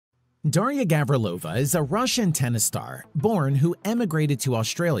Daria Gavrilova is a Russian tennis star born who emigrated to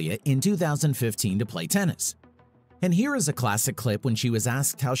Australia in 2015 to play tennis. And here is a classic clip when she was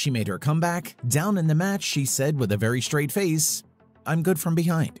asked how she made her comeback. Down in the match, she said with a very straight face, "I'm good from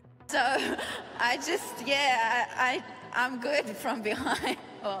behind." So I'm good from behind.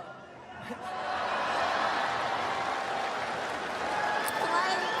 Oh.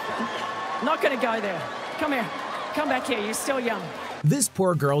 Not gonna go there. Come here. Come back here. You're still young. This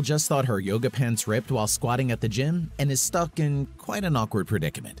poor girl just thought her yoga pants ripped while squatting at the gym and is stuck in quite an awkward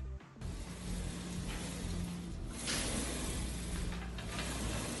predicament.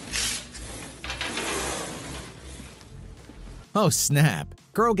 Oh snap!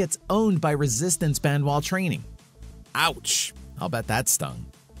 Girl gets owned by resistance band while training. Ouch! I'll bet that stung.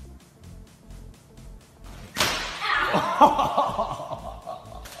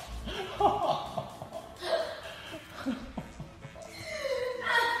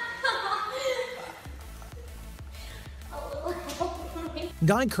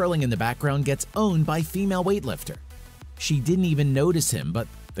 Guy curling in the background gets owned by female weightlifter. She didn't even notice him, but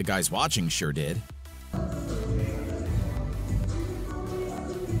the guys watching sure did.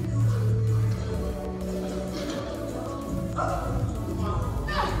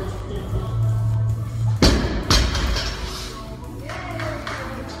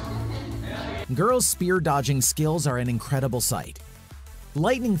 Girls' spear dodging skills are an incredible sight.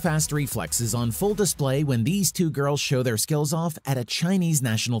 Lightning-fast reflexes on full display when these two girls show their skills off at a Chinese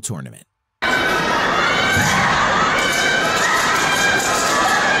national tournament.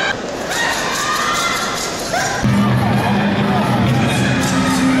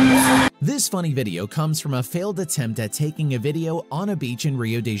 This funny video comes from a failed attempt at taking a video on a beach in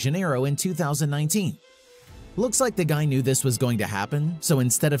Rio de Janeiro in 2019. Looks like the guy knew this was going to happen, so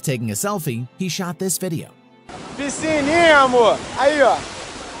instead of taking a selfie, he shot this video. Piscininha, amor. Aí, ó.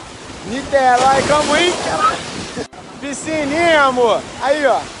 Nitela e camuim. Piscininha, amor. Aí,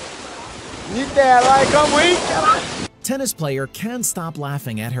 ó. Nitela e camuim. Tennis player can't stop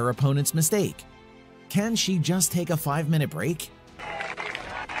laughing at her opponent's mistake. Can she just take a 5-minute break?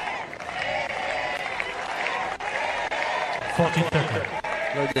 14-30.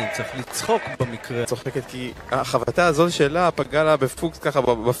 לא יודע, צריך לצחוק במקרה. צוחקת כי החבטה הזו שלה פגעה לה בפוקס ככה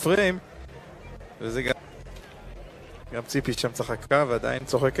בפריים, וזה גם ציפי שם צחקה ועדיין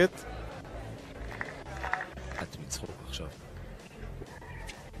צוחקת. את מצחוק עכשיו.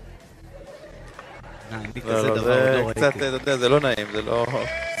 זה קצת, אתה יודע, זה לא נעים,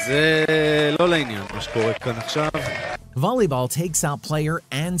 זה לא לעניין מה שקורה כאן עכשיו. Volleyball takes out player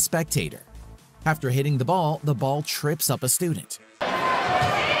and spectator. After hitting the ball trips up a student.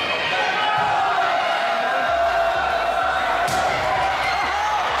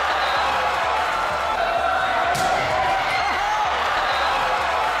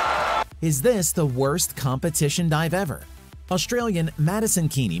 Is this the worst competition dive ever? Australian Madison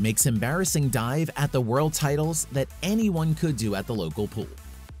Keeney makes embarrassing dive at the world titles that anyone could do at the local pool.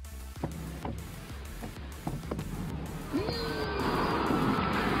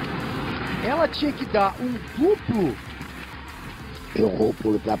 Ela tinha que dar duplo. Errou o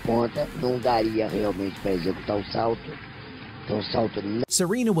pulo para a ponta, não daria realmente para executar o salto.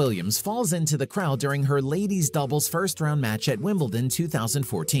 Serena Williams falls into the crowd during her ladies doubles first-round match at Wimbledon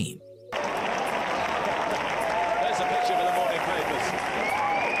 2014.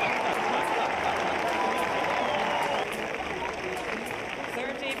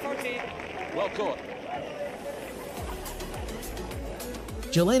 Well caught.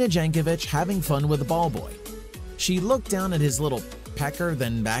 Jelena Jankovic having fun with the ball boy. She looked down at his little pecker,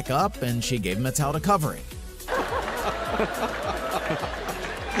 then back up, and she gave him a towel to cover it.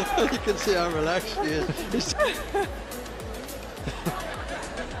 You can see how relaxed she is.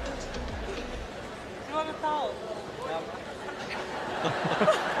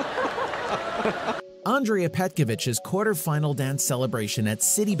 Andrea Petkovic's quarterfinal dance celebration at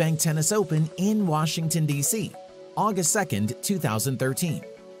Citibank Tennis Open in Washington, D.C., August 2nd, 2013.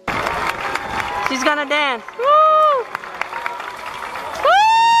 She's gonna dance. Woo!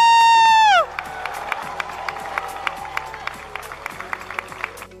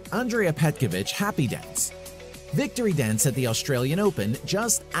 Andrea Petkovic happy dance. Victory dance at the Australian Open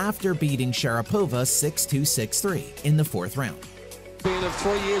just after beating Sharapova 6-2, 6-3 in the 4th round. Of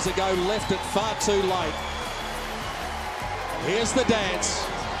 3 years ago left it far too late. Here's the dance.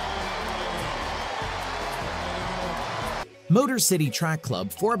 Motor City Track Club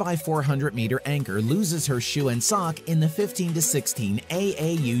 4x400 meter anchor loses her shoe and sock in the 15-16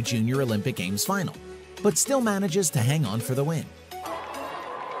 AAU Junior Olympic Games final, but still manages to hang on for the win.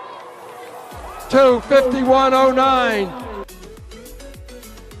 2:51.09.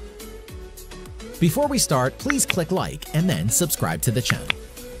 Before we start, please click like and then subscribe to the channel.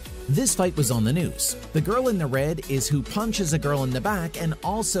 This fight was on the news. The girl in the red is who punches a girl in the back and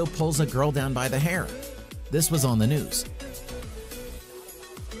also pulls a girl down by the hair. This was on the news.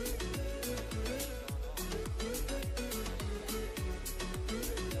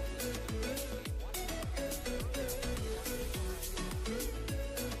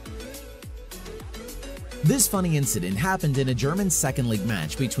 This funny incident happened in a German second league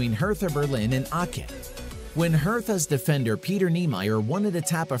match between Hertha Berlin and Aachen. When Hertha's defender Peter Niemeyer wanted to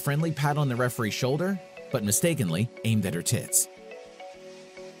tap a friendly pat on the referee's shoulder, but mistakenly aimed at her tits.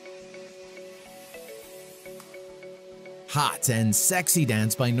 Hot and sexy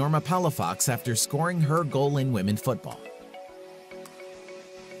dance by Norma Palafox after scoring her goal in women's football.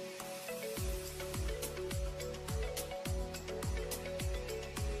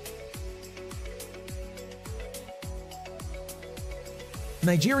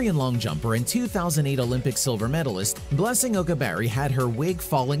 Nigerian long jumper and 2008 Olympic silver medalist Blessing Okabari had her wig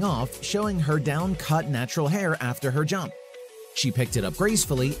falling off, showing her down-cut natural hair after her jump. She picked it up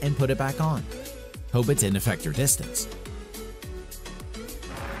gracefully and put it back on. Hope it didn't affect her distance.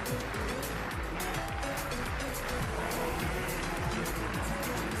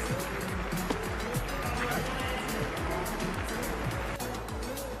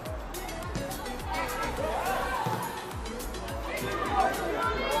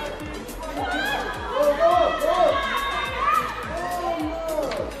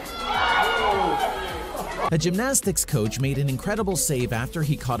 A gymnastics coach made an incredible save after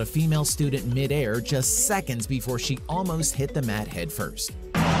he caught a female student mid-air just seconds before she almost hit the mat head first.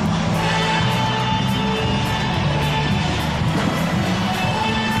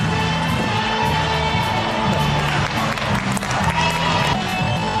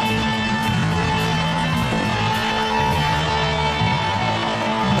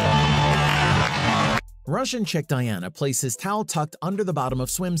 Russian chick Diana places towel tucked under the bottom of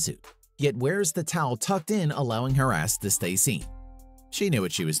swimsuit, yet wears the towel tucked in, allowing her ass to stay seen. She knew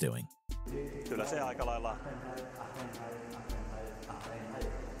what she was doing. Kyllä se aika lailla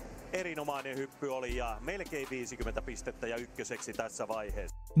erinomainen hyppy oli ja melkein 50 pistettä ja ykköseksi tässä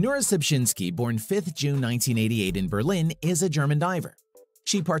vaiheessa. Nora Sibshinsky, born 5th June 1988 in Berlin, is a German diver.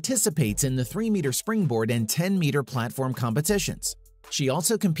 She participates in the 3-meter springboard and 10-meter platform competitions. She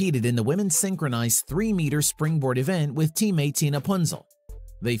also competed in the women's synchronized 3-meter springboard event with teammate Tina Punzel.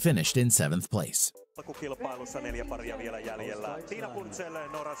 They finished in 7th place. Alkukilpailussa 4 paria vielä jäljellä. Tina Punzel,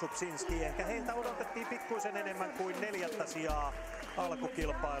 Nora Sibshinsky. Ehkä heiltä odotettiin pikkuisen enemmän kuin 4. sijaa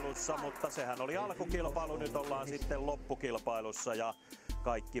alkukilpailussa, mutta sehän oli alkukilpailu. Nyt ollaan sitten loppukilpailussa ja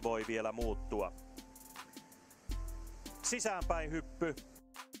kaikki voi vielä muuttua. Sisäänpäin hyppy.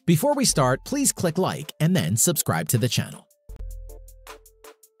 Before we start, please click like and then subscribe to the channel.